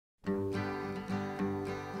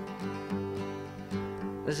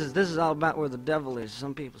This is all about where the devil is.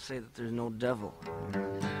 Some people say that there's no devil.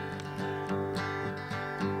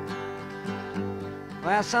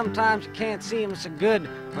 Well, sometimes you can't see him so good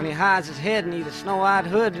when he hides his head in either snow-eyed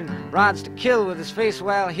hood and rides to kill with his face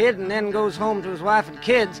well hid, and then goes home to his wife and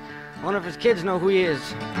kids. Wonder if his kids know who he is.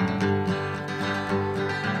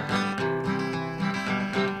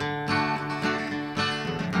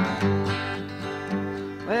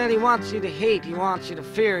 Well, he wants you to hate, he wants you to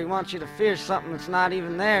fear, he wants you to fear something that's not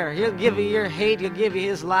even there. He'll give you your hate, he'll give you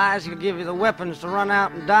his lies, he'll give you the weapons to run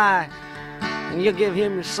out and die, and you'll give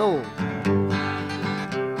him your soul.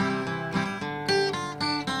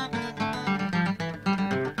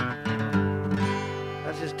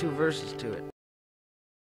 That's just 2 verses to it.